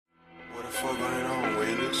fuck going on,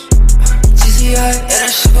 waiters?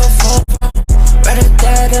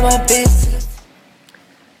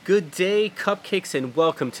 Good day, cupcakes, and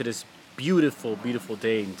welcome to this beautiful, beautiful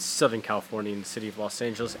day in Southern California in the city of Los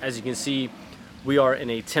Angeles. As you can see, we are in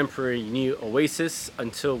a temporary new oasis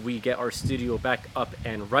until we get our studio back up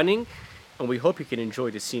and running, and we hope you can enjoy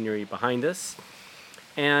the scenery behind us.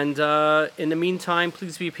 And in the meantime,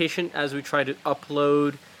 please be patient as we try to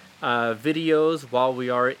upload videos while we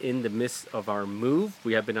are in the midst of our move.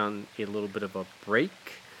 We have been on a little bit of a break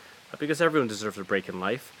because everyone deserves a break in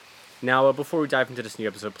life. Now, before we dive into this new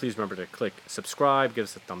episode, please remember to click subscribe, give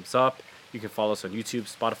us a thumbs up. You can follow us on YouTube,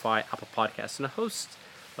 Spotify, Apple Podcasts, and a host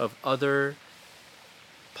of other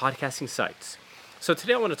podcasting sites. So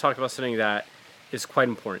today I want to talk about something that is quite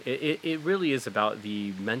important. It really is about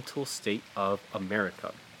the mental state of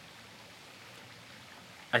America.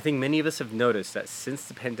 I think many of us have noticed that since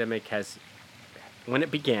the pandemic when the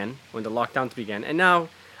lockdowns began, and now,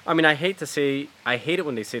 I mean, I hate it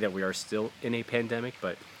when they say that we are still in a pandemic,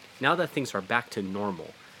 but now that things are back to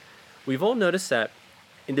normal, we've all noticed that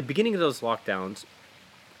in the beginning of those lockdowns,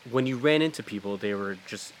 when you ran into people, they were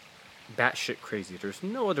just batshit crazy. There's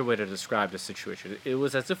no other way to describe the situation. It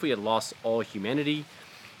was as if we had lost all humanity,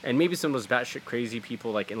 and maybe some of those batshit crazy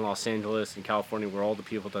people, like in Los Angeles and California, were all the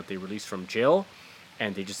people that they released from jail,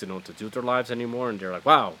 and they just didn't know what to do with their lives anymore, and they're like,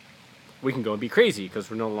 wow, we can go and be crazy because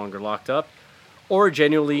we're no longer locked up. Or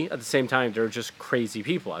genuinely, at the same time, they're just crazy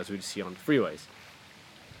people, as we see on the freeways.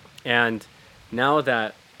 And now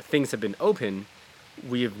that things have been open,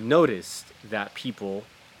 we have noticed that people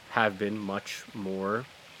have been much more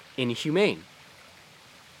inhumane.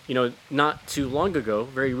 You know, not too long ago,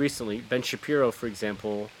 very recently, Ben Shapiro, for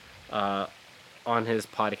example, on his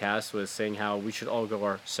podcast was saying how we should all go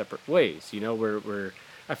our separate ways. You know,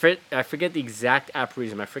 I forget the exact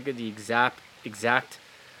aphorism, I forget the exact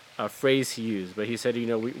phrase he used, but he said, you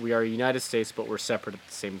know, we are United States, but we're separate at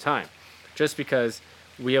the same time. Just because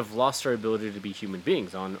we have lost our ability to be human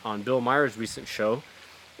beings. On Bill Maher's recent show,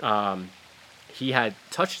 he had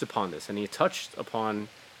touched upon this, and he touched upon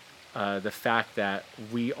the fact that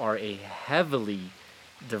we are a heavily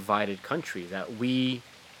divided country, that we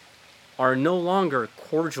are no longer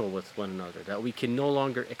cordial with one another, that we can no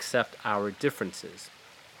longer accept our differences.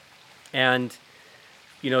 And,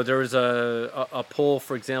 you know, there was a poll,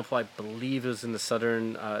 for example, I believe it was in the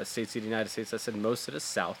southern states of the United States, that said most of the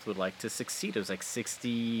South would like to succeed. It was like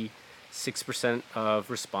 66%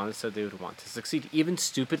 of respondents said they would want to succeed. Even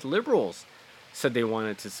stupid liberals said they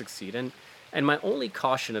wanted to succeed. And my only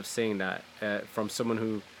caution of saying that from someone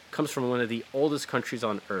who comes from one of the oldest countries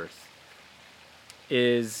on earth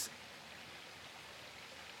is,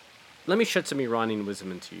 let me shed some Iranian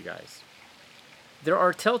wisdom into you guys. There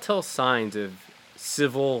are telltale signs of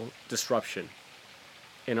civil disruption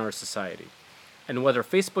in our society. And whether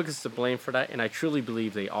Facebook is to blame for that, and I truly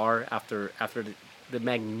believe they are after the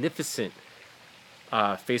magnificent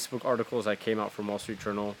Facebook articles that came out from Wall Street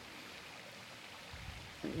Journal,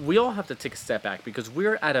 we all have to take a step back because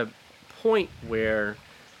we're at a point where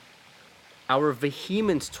our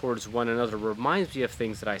vehemence towards one another reminds me of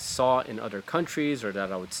things that I saw in other countries or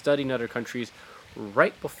that I would study in other countries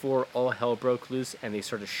right before all hell broke loose and they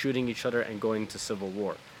started shooting each other and going into civil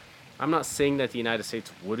war. I'm not saying that the United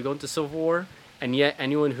States would go into civil war, and yet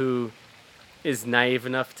anyone who is naive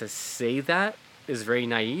enough to say that is very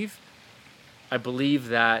naive. I believe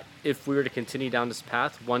that if we were to continue down this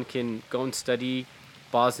path, one can go and study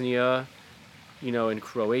Bosnia, you know, and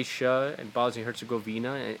Croatia and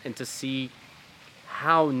Bosnia-Herzegovina, and to see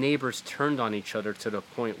how neighbors turned on each other to the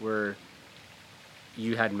point where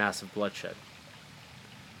you had massive bloodshed.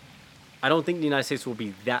 I don't think the United States will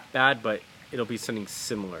be that bad, but it'll be something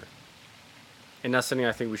similar. And that's something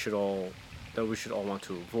I think we should all want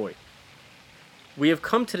to avoid. We have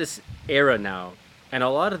come to this era now, and a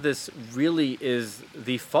lot of this really is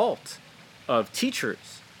the fault of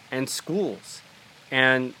teachers and schools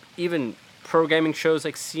and even programming shows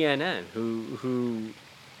like CNN who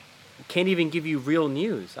can't even give you real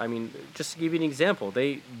news. I mean, just to give you an example,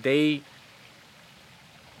 they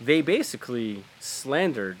basically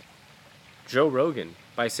slandered Joe Rogan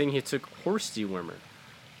by saying he took horse dewormer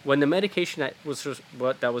when the medication that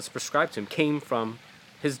was prescribed to him came from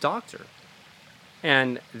his doctor.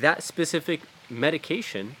 And that specific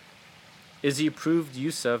medication is the approved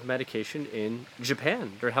use of medication in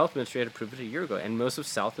Japan. Their health ministry had approved it a year ago, and most of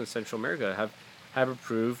South and Central America have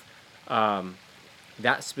approved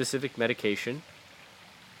that specific medication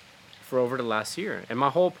for over the last year. And my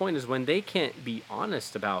whole point is, when they can't be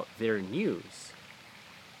honest about their news,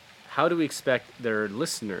 how do we expect their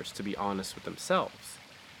listeners to be honest with themselves?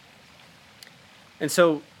 And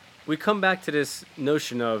so we come back to this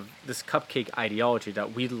notion of this cupcake ideology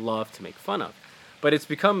that we love to make fun of. But it's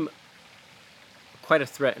become quite a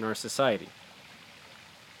threat in our society.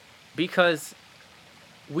 Because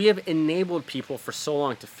we have enabled people for so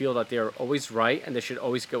long to feel that they are always right and they should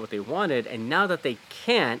always get what they wanted. And now that they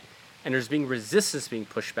can't, and there's being resistance being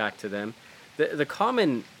pushed back to them, the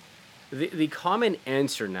common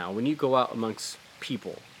answer now when you go out amongst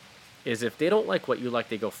people is if they don't like what you like,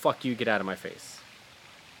 they go, fuck you, get out of my face.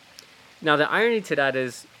 Now, the irony to that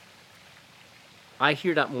is I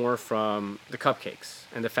hear that more from the cupcakes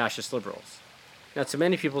and the fascist liberals. Now, to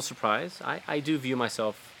many people's surprise, I do view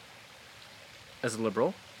myself as a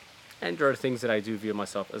liberal, and there are things that I do view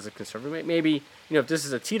myself as a conservative. Maybe, if this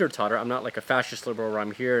is a teeter-totter, I'm not like a fascist liberal where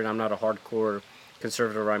I'm here, and I'm not a hardcore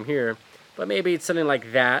conservative where I'm here, but maybe it's something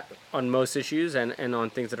like that on most issues and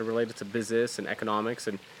on things that are related to business and economics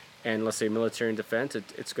and let's say military and defense,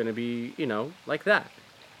 it's going to be, like that.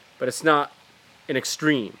 But it's not an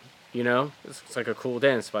extreme, It's like a cool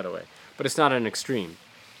dance, by the way. But it's not an extreme.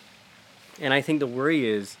 And I think the worry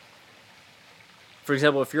is, for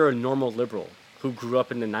example, if you're a normal liberal who grew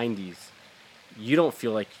up in the 90s, you don't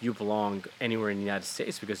feel like you belong anywhere in the United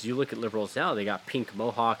States because you look at liberals now, they got pink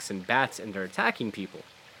mohawks and bats and they're attacking people.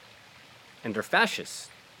 And they're fascists.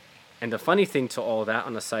 And the funny thing to all that,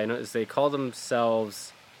 on a side note, is they call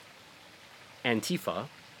themselves Antifa,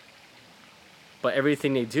 but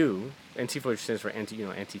everything they do, Antifa, which stands for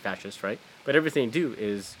anti-fascist, right? But everything they do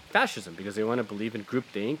is fascism because they want to believe in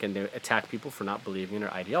groupthink and they attack people for not believing in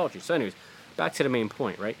their ideology. So anyways, back to the main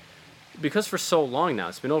point, right? Because for so long now,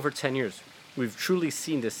 it's been over 10 years, we've truly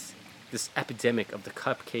seen this epidemic of the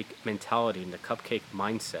cupcake mentality and the cupcake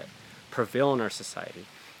mindset prevail in our society.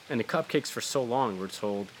 And the cupcakes for so long, we're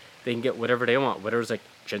told they can get whatever they want, whether it's like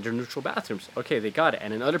gender-neutral bathrooms. Okay, they got it.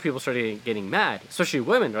 And then other people started getting mad, especially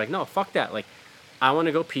women. They're like, no, fuck that. Like, I want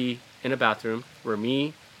to go pee in a bathroom where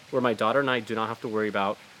my daughter and I do not have to worry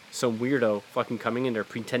about some weirdo fucking coming in there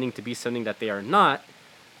pretending to be something that they are not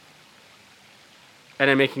and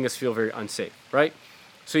then making us feel very unsafe, right?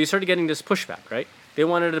 So you started getting this pushback, right? They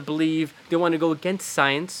want to go against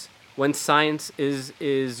science when science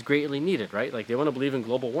is greatly needed, right? Like they want to believe in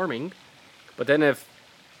global warming, but then if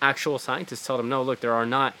actual scientists tell them, no, look, there are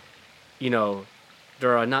not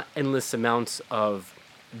endless amounts of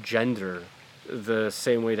gender the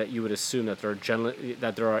same way that you would assume that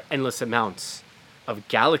there are endless amounts of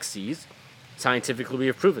galaxies. Scientifically, we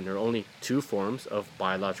have proven there are only two forms of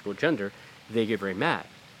biological gender. They get very mad.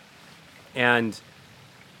 And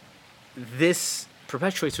this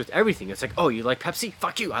perpetuates with everything. It's like, oh, you like Pepsi?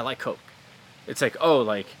 Fuck you, I like Coke. It's like, oh,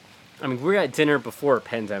 we're at dinner before a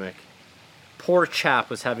pandemic. Poor chap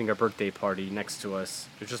was having a birthday party next to us.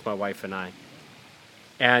 It was just my wife and I.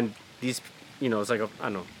 And these, it's like,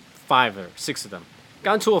 5 or 6 of them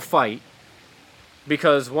got into a fight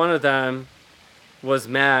because one of them was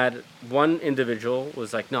mad. One individual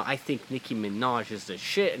was like, no, I think Nicki Minaj is the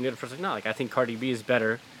shit. And the other person was like, no, I think Cardi B is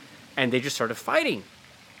better. And they just started fighting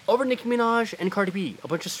over Nicki Minaj and Cardi B, a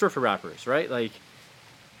bunch of surfer rappers, right? Like,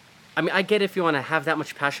 I get if you want to have that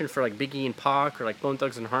much passion for like Biggie and Pac or like Bone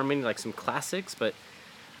Thugs and Harmony, like some classics, but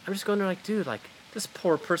I'm just going there like, dude, like this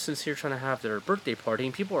poor person's here trying to have their birthday party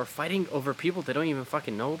and people are fighting over people they don't even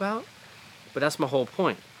fucking know about. But that's my whole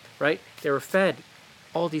point, right? They were fed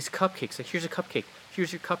all these cupcakes. Like, here's a cupcake.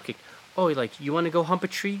 Here's your cupcake. Oh, like, you want to go hump a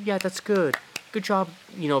tree? Yeah, that's good. Good job,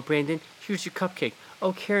 Brandon. Here's your cupcake.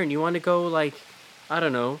 Oh, Karen, you want to go, like, I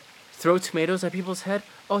don't know, throw tomatoes at people's head?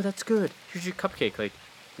 Oh, that's good. Here's your cupcake. Like,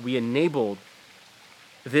 we enabled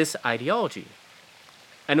this ideology.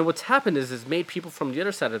 And what's happened is made people from the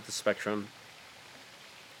other side of the spectrum,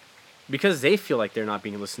 because they feel like they're not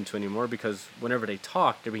being listened to anymore, because whenever they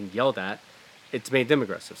talk, they're being yelled at, it's made them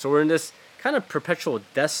aggressive. So we're in this kind of perpetual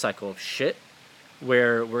death cycle of shit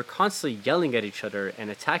where we're constantly yelling at each other and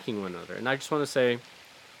attacking one another. And I just want to say,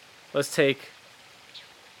 let's take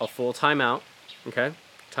a full timeout, okay?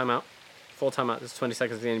 Timeout. Full timeout. This is 20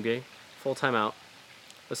 seconds in the NBA. Full timeout.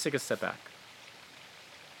 Let's take a step back.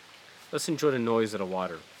 Let's enjoy the noise of the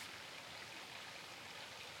water.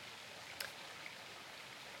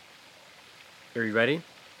 Are you ready?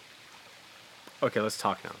 Okay, let's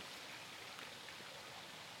talk now.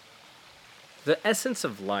 The essence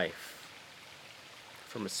of life,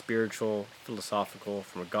 from a spiritual, philosophical,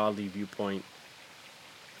 from a godly viewpoint,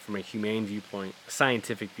 from a humane viewpoint, a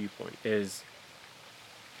scientific viewpoint, is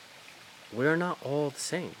we're not all the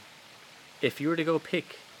same. If you were to go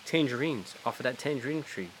pick tangerines off of that tangerine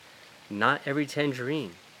tree, not every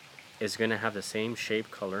tangerine is going to have the same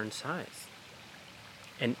shape, color, and size.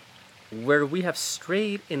 And where we have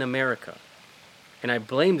strayed in America And I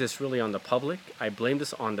blame this really on the public. I blame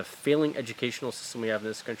this on the failing educational system we have in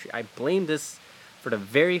this country. I blame this for the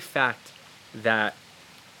very fact that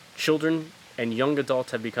children and young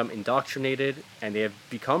adults have become indoctrinated and they have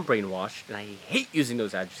become brainwashed. And I hate using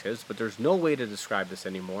those adjectives, but there's no way to describe this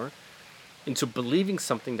anymore. Into believing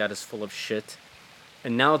something that is full of shit.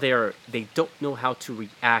 And now they don't know how to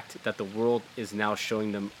react that the world is now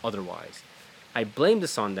showing them otherwise. I blame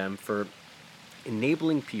this on them for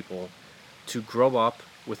enabling people to grow up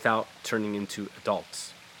without turning into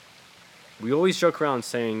adults. We always joke around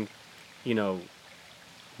saying,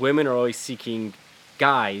 women are always seeking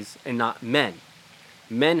guys and not men.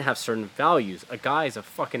 Men have certain values. A guy is a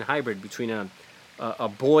fucking hybrid between a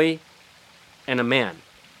boy and a man.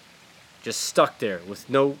 Just stuck there with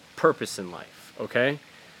no purpose in life, okay?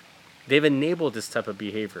 They've enabled this type of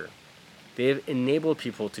behavior. They've enabled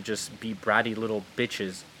people to just be bratty little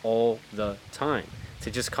bitches all the time. To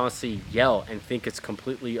just constantly yell and think it's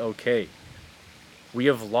completely okay. We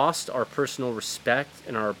have lost our personal respect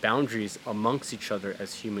and our boundaries amongst each other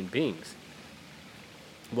as human beings.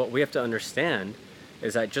 What we have to understand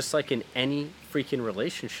is that just like in any freaking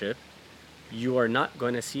relationship, you are not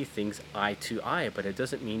going to see things eye to eye, but it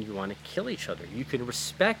doesn't mean you want to kill each other. You can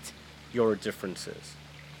respect your differences.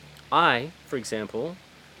 I, for example,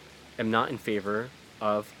 am not in favor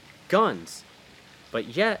of guns,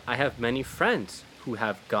 but yet I have many friends who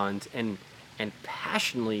have guns and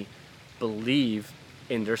passionately believe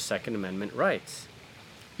in their Second Amendment rights.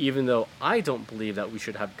 Even though I don't believe that we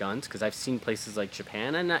should have guns, because I've seen places like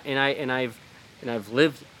Japan and I've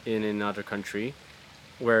lived in another country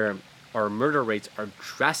where our murder rates are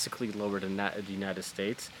drastically lower than that of the United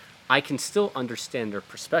States. I can still understand their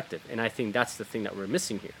perspective, and I think that's the thing that we're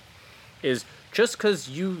missing here. Is just because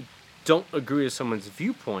you don't agree with someone's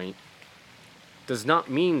viewpoint does not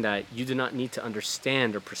mean that you do not need to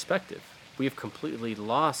understand their perspective. We have completely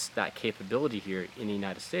lost that capability here in the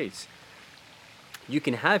United States. You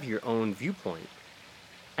can have your own viewpoint,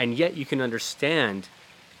 and yet you can understand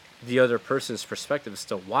the other person's perspective as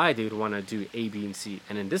to why they would want to do A, B, and C.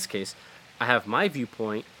 And in this case, I have my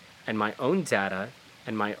viewpoint and my own data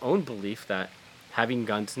and my own belief that having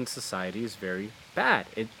guns in society is very bad.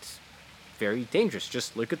 It's very dangerous.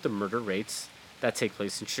 Just look at the murder rates that take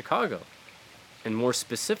place in Chicago. And more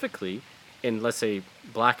specifically, in, let's say,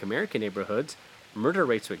 Black American neighborhoods, murder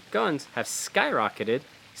rates with guns have skyrocketed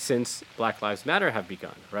since Black Lives Matter have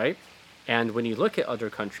begun, right? And when you look at other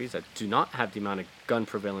countries that do not have the amount of gun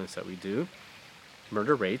prevalence that we do,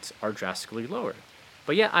 murder rates are drastically lower.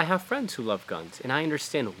 But yeah, I have friends who love guns, and I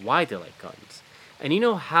understand why they like guns. And you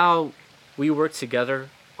know how we work together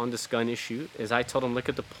on this gun issue? Is I told them, look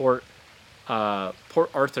at the Port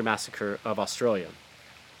Arthur massacre of Australia.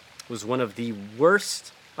 Was one of the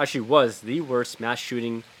worst, actually was the worst mass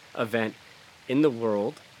shooting event in the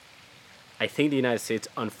world. I think the United States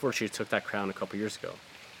unfortunately took that crown a couple years ago.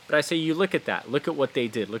 But I say you look at that, look at what they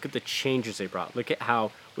did, look at the changes they brought, look at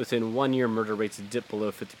how within 1 year murder rates dipped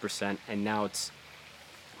below 50% and now it's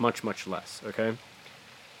much, much less, okay?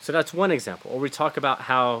 So that's one example. Or we talk about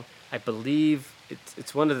how I believe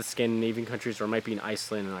it's one of the Scandinavian countries, or it might be in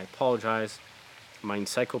Iceland, and I apologize. My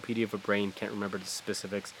encyclopedia of a brain can't remember the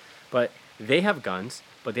specifics. But they have guns,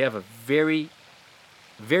 but they have a very,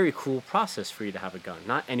 very cool process for you to have a gun.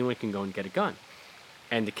 Not anyone can go and get a gun.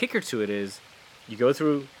 And the kicker to it is you go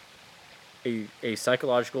through a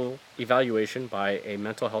psychological evaluation by a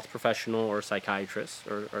mental health professional or psychiatrist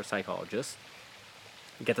or psychologist.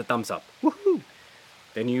 You get the thumbs up. Woohoo!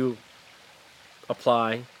 Then you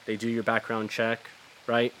apply. They do your background check,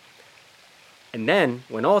 right? And then,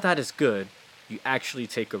 when all that is good, you actually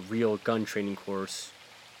take a real gun training course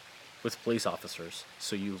with police officers.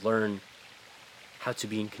 So you learn how to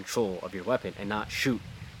be in control of your weapon and not shoot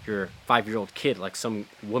your 5-year-old kid like some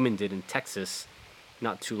woman did in Texas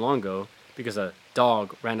not too long ago because a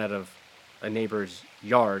dog ran out of a neighbor's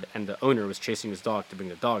yard and the owner was chasing his dog to bring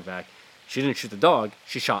the dog back. She didn't shoot the dog,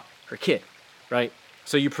 she shot her kid, right?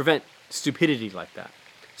 So you prevent stupidity like that.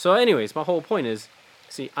 So anyways, my whole point is,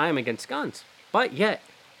 see, I am against guns, but yet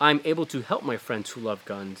I'm able to help my friends who love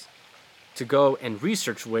guns to go and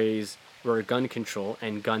research ways where gun control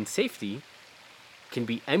and gun safety can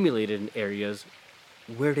be emulated in areas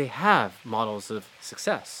where they have models of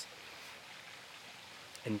success.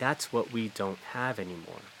 And that's what we don't have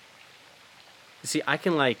anymore. You see, I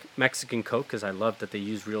can like Mexican Coke because I love that they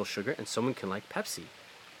use real sugar, and someone can like Pepsi.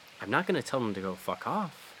 I'm not going to tell them to go fuck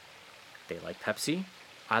off. They like Pepsi.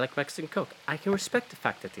 I like Mexican Coke. I can respect the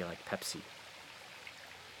fact that they like Pepsi.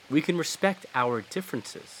 We can respect our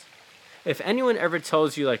differences. If anyone ever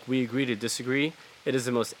tells you like we agree to disagree, it is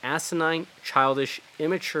the most asinine, childish,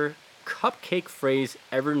 immature cupcake phrase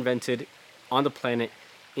ever invented on the planet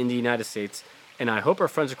in the United States. And I hope our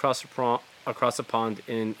friends across the pond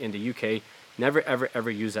in the UK never, ever,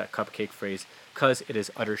 ever use that cupcake phrase because it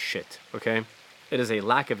is utter shit, okay? It is a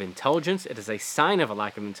lack of intelligence. It is a sign of a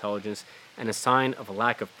lack of intelligence and a sign of a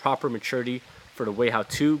lack of proper maturity for the way how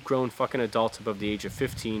two grown fucking adults above the age of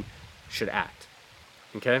 15 should act,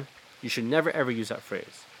 okay? You should never, ever use that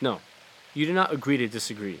phrase. No, you do not agree to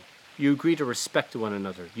disagree. You agree to respect one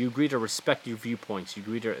another. You agree to respect your viewpoints. You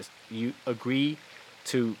agree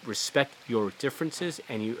to respect your differences,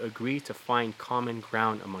 and you agree to find common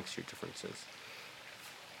ground amongst your differences.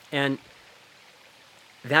 And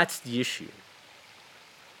that's the issue.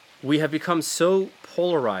 We have become so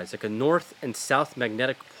polarized, like a north and south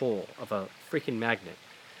magnetic pole of a freaking magnet,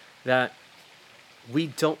 that we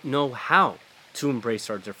don't know how to embrace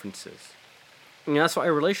our differences. And that's why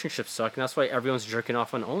relationships suck, and that's why everyone's jerking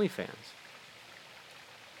off on OnlyFans.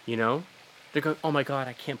 You know? They're going, oh my god,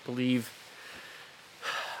 I can't believe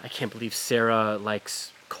Sarah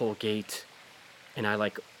likes Colgate and I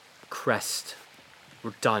like Crest.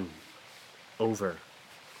 We're done. Over.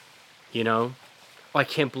 You know? Oh, I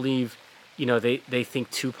can't believe, they think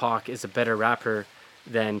Tupac is a better rapper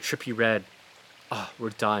than Trippie Redd. Oh, we're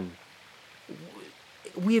done.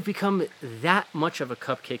 We have become that much of a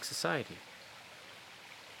cupcake society.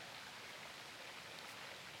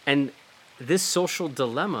 And this social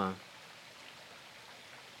dilemma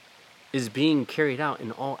is being carried out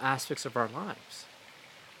in all aspects of our lives.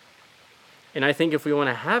 And I think if we want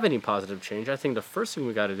to have any positive change, I think the first thing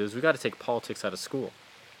we got to do is we got to take politics out of school.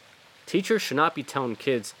 Teachers should not be telling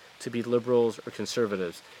kids to be liberals or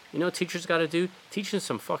conservatives. You know what teachers got to do? Teach them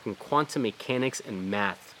some fucking quantum mechanics and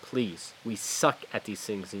math, please. We suck at these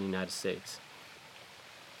things in the United States.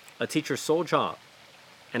 A teacher's sole job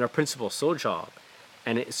and a principal's sole job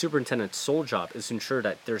and a superintendent's sole job is to ensure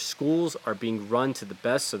that their schools are being run to the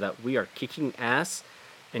best so that we are kicking ass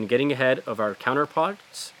and getting ahead of our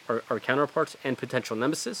counterparts and potential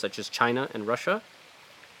nemesis, such as China and Russia.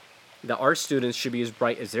 That our students should be as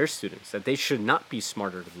bright as their students, that they should not be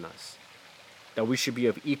smarter than us, that we should be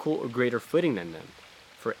of equal or greater footing than them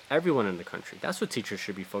for everyone in the country. That's what teachers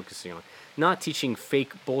should be focusing on, not teaching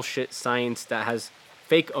fake bullshit science that has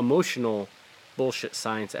fake emotional bullshit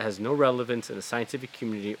science that has no relevance in the scientific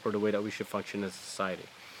community or the way that we should function as a society.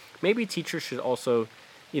 Maybe teachers should also,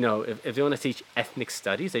 if they want to teach ethnic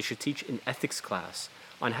studies, they should teach an ethics class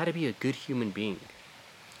on how to be a good human being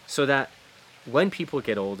so that when people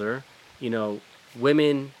get older,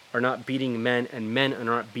 women are not beating men and men are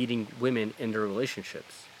not beating women in their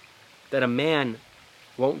relationships. That a man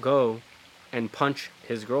won't go and punch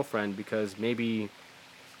his girlfriend because maybe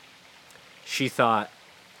she thought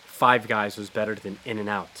Five Guys was better than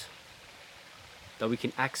In-N-Out. That we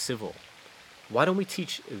can act civil. Why don't we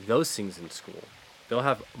teach those things in school? They'll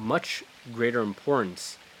have much greater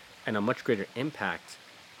importance and a much greater impact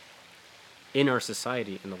in our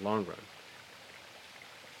society in the long run.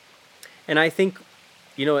 And I think,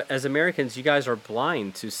 as Americans, you guys are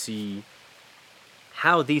blind to see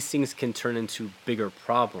how these things can turn into bigger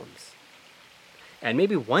problems. And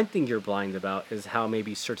maybe one thing you're blind about is how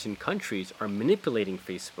maybe certain countries are manipulating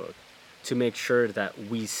Facebook to make sure that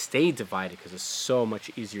we stay divided because it's so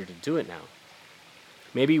much easier to do it now.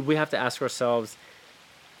 Maybe we have to ask ourselves,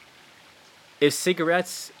 if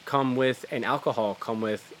cigarettes and alcohol come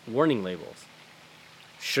with warning labels,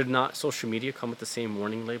 should not social media come with the same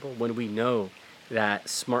warning label when we know that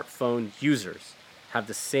smartphone users have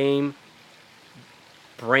the same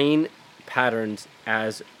brain patterns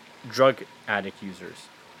as drug addict users?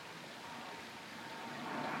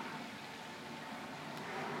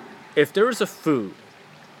 If there was a food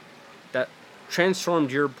that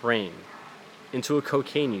transformed your brain into a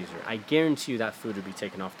cocaine user, I guarantee you that food would be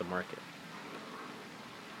taken off the market.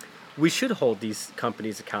 We should hold these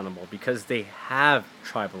companies accountable because they have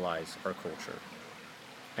tribalized our culture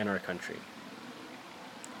and our country.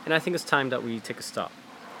 And I think it's time that we take a stop.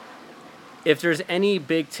 If there's any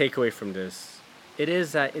big takeaway from this, it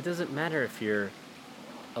is that it doesn't matter if you're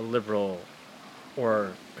a liberal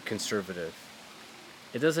or a conservative.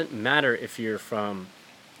 It doesn't matter if you're from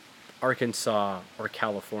Arkansas or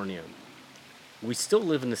California. We still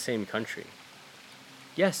live in the same country.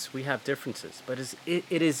 Yes, we have differences, but it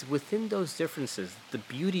is within those differences the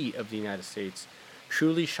beauty of the United States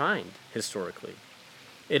truly shined historically.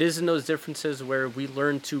 It is in those differences where we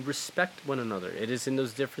learn to respect one another. It is in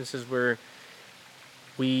those differences where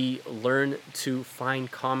we learn to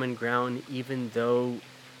find common ground even though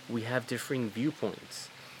we have differing viewpoints.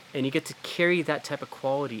 And you get to carry that type of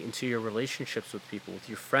quality into your relationships with people, with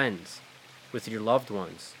your friends, with your loved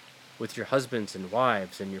ones, with your husbands and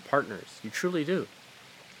wives and your partners. You truly do.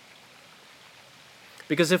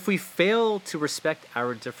 Because if we fail to respect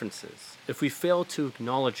our differences, if we fail to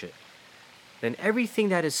acknowledge it, then everything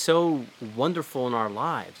that is so wonderful in our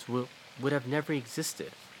lives would have never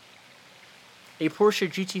existed. A Porsche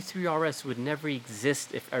GT3 RS would never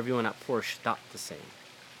exist if everyone at Porsche thought the same.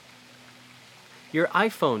 Your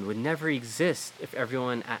iPhone would never exist if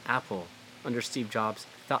everyone at Apple under Steve Jobs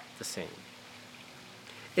thought the same.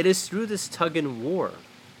 It is through this tug and war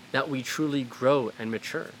that we truly grow and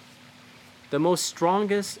mature. The most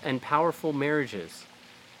strongest and powerful marriages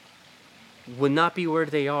would not be where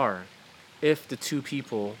they are if the two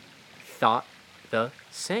people thought the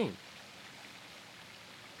same.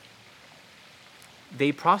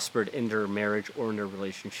 They prospered in their marriage or in their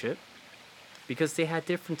relationship because they had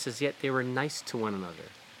differences, yet they were nice to one another.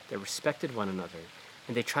 They respected one another,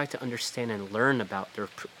 and they tried to understand and learn about their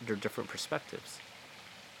different perspectives.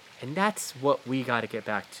 And that's what we got to get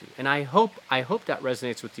back to. And I hope that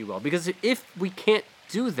resonates with you well, because if we can't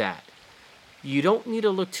do that, you don't need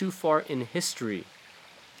to look too far in history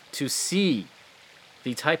to see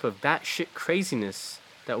the type of batshit craziness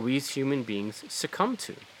that we as human beings succumb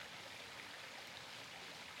to.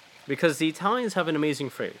 Because the Italians have an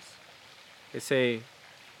amazing phrase. They say,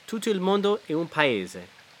 tutto il mondo è un paese,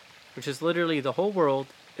 which is literally the whole world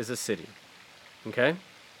is a city, okay?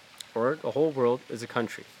 Or the whole world is a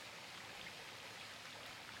country.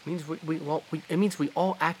 It means we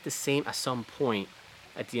all act the same at some point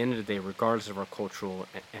at the end of the day, regardless of our cultural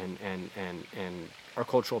and our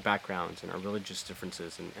cultural backgrounds and our religious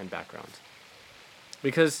differences and backgrounds.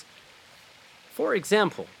 Because, for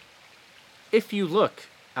example, if you look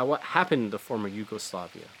at what happened in the former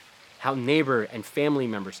Yugoslavia, how neighbor and family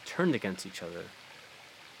members turned against each other,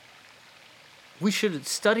 we should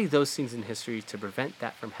study those things in history to prevent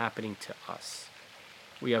that from happening to us.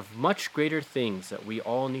 We have much greater things that we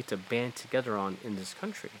all need to band together on in this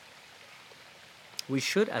country. We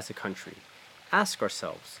should, as a country, ask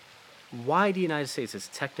ourselves why the United States is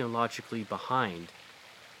technologically behind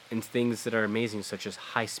in things that are amazing, such as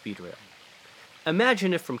high-speed rail.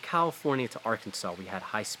 Imagine if from California to Arkansas we had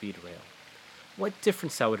high-speed rail. What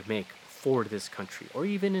difference that would make for this country, or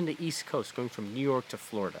even in the East Coast, going from New York to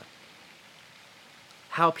Florida.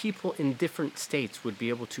 How people in different states would be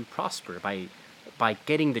able to prosper by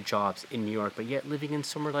getting the jobs in New York, but yet living in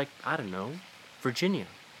somewhere like, I don't know, Virginia.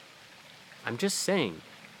 I'm just saying,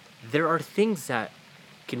 there are things that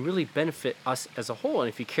can really benefit us as a whole. And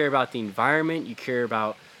if you care about the environment, you care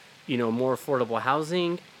about, more affordable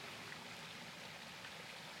housing,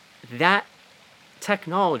 that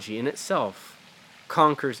technology in itself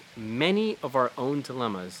conquers many of our own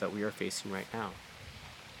dilemmas that we are facing right now.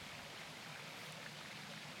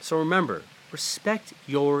 So remember, respect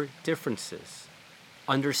your differences.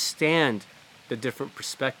 Understand the different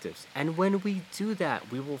perspectives. And when we do that,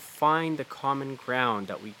 we will find the common ground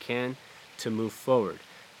that we can to move forward.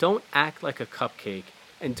 Don't act like a cupcake,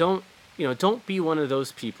 and don't be one of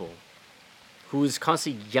those people who is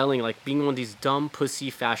constantly yelling, like being one of these dumb pussy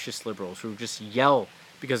fascist liberals who just yell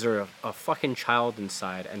because they're a fucking child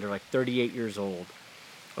inside and they're like 38 years old.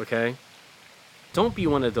 Okay? Don't be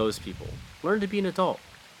one of those people. Learn to be an adult.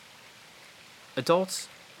 Adults,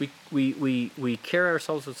 we carry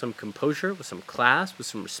ourselves with some composure, with some class, with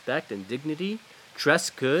some respect and dignity. Dress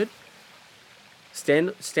good.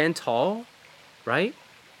 Stand tall, right?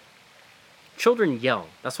 Children yell.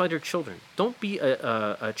 That's why they're children. Don't be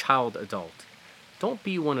a child adult. Don't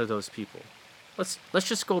be one of those people. Let's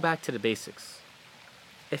just go back to the basics.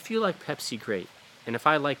 If you like Pepsi, great. And if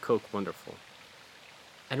I like Coke, wonderful.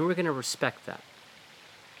 And we're going to respect that.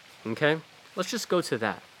 Okay? Let's just go to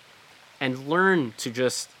that. And learn to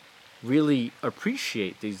just really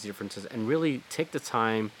appreciate these differences and really take the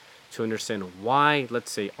time to understand why,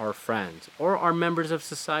 let's say, our friends or our members of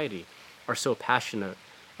society are so passionate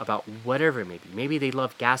about whatever it may be. Maybe they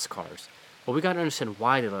love gas cars. But we got to understand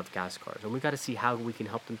why they love gas cars. And we got to see how we can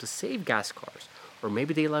help them to save gas cars. Or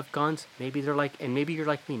maybe they love guns. Maybe you're like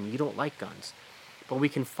me and you don't like guns. But we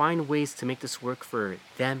can find ways to make this work for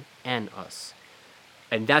them and us.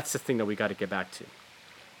 And that's the thing that we got to get back to.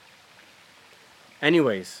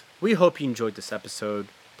 Anyways, we hope you enjoyed this episode.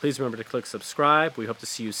 Please remember to click subscribe. We hope to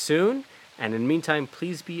see you soon. And in the meantime,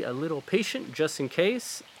 please be a little patient just in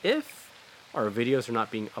case if our videos are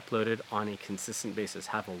not being uploaded on a consistent basis.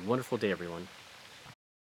 Have a wonderful day, everyone.